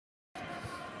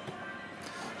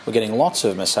We're getting lots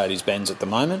of Mercedes-Benz at the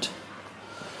moment,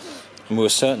 and we're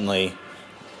certainly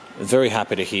very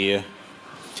happy to hear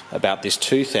about this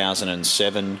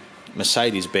 2007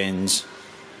 Mercedes-Benz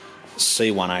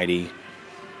C180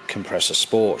 Kompressor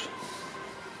Sport.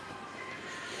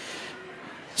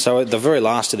 So the very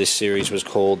last of this series was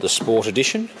called the Sport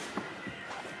Edition,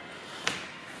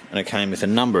 and it came with a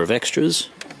number of extras.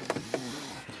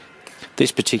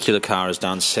 This particular car has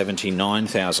done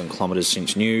 79,000 kilometres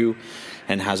since new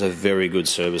and has a very good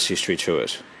service history to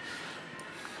it.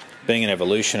 Being an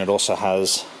Evolution, it also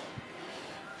has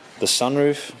the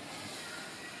sunroof.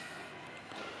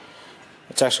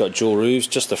 It's actually got dual roofs,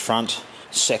 just the front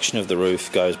section of the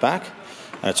roof goes back,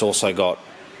 and it's also got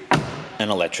an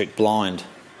electric blind.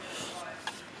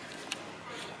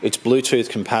 It's Bluetooth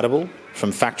compatible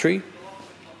from factory,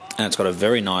 and it's got a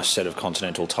very nice set of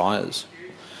Continental tyres.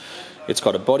 It's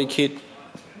got a body kit,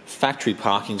 factory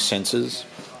parking sensors,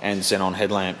 and xenon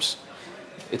headlamps.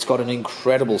 It's got an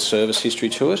incredible service history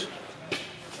to it.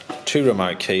 2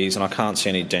 remote keys, and I can't see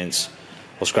any dents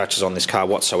or scratches on this car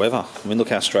whatsoever. I mean, look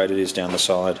how straight it is down the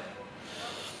side.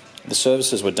 The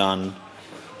services were done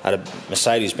at a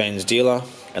Mercedes-Benz dealer,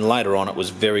 and later on it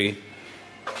was very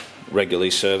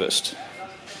regularly serviced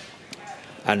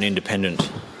at an independent.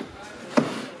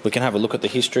 We can have a look at the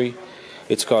history.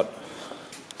 It's got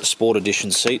the Sport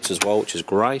Edition seats as well, which is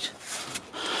great.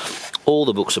 All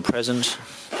the books are present.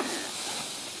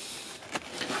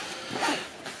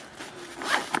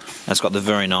 It's got the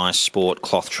very nice sport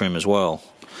cloth trim as well.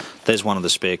 There's one of the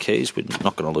spare keys. We're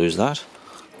not going to lose that.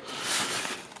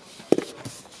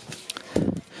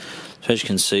 So as you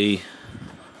can see,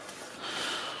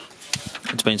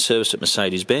 it's been serviced at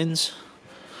Mercedes-Benz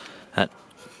at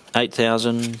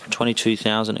 8,000,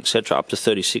 22,000, etc., up to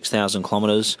 36,000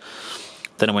 kilometres.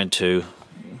 Then I went to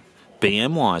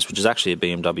BMWise, which is actually a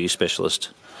BMW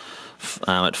specialist,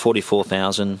 at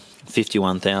 44,000,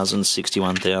 51,000,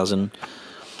 61,000,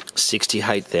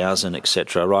 68,000,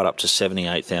 etc., right up to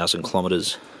 78,000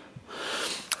 kilometres.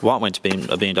 Why it went to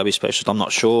a BMW specialist, I'm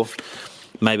not sure.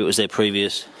 Maybe it was their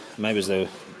previous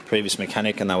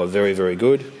mechanic, and they were very, very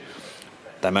good.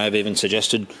 They may have even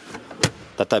suggested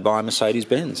that they buy a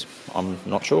Mercedes-Benz. I'm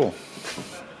not sure.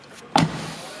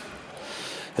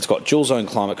 It's got dual zone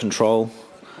climate control,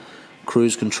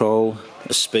 cruise control,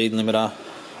 a speed limiter,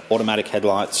 automatic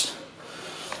headlights.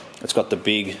 It's got the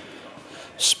big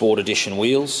Sport Edition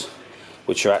wheels,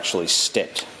 which are actually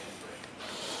stepped.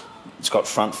 It's got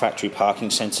front factory parking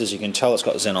sensors. You can tell it's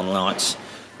got xenon lights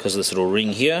because of this little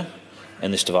ring here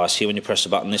and this device here. When you press the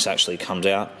button, this actually comes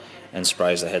out and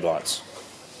sprays the headlights.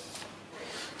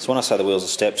 So when I say the wheels are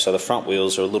stepped, so the front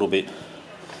wheels are a little bit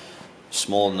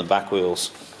smaller than the back wheels,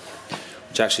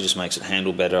 which actually just makes it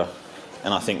handle better,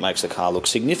 and I think makes the car look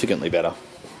significantly better.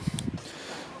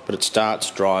 But it starts,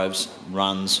 drives,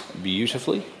 runs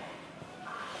beautifully.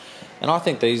 And I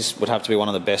think these would have to be one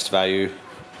of the best value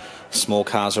small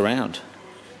cars around.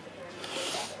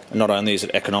 And not only is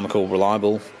it economical,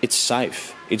 reliable, it's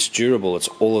safe, it's durable, it's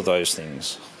all of those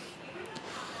things.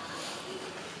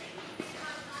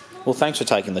 Well, thanks for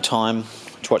taking the time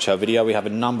to watch our video. We have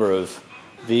a number of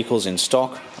vehicles in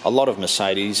stock, a lot of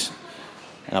Mercedes,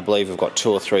 and I believe we've got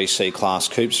 2 or 3 C-Class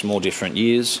coupes from all different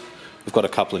years. We've got a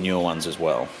couple of newer ones as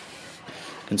well.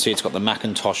 You can see it's got the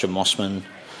Macintosh and Mossman,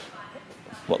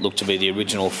 what look to be the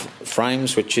original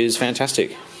frames, which is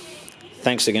fantastic.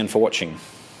 Thanks again for watching.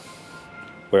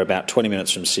 We're about 20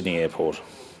 minutes from Sydney Airport.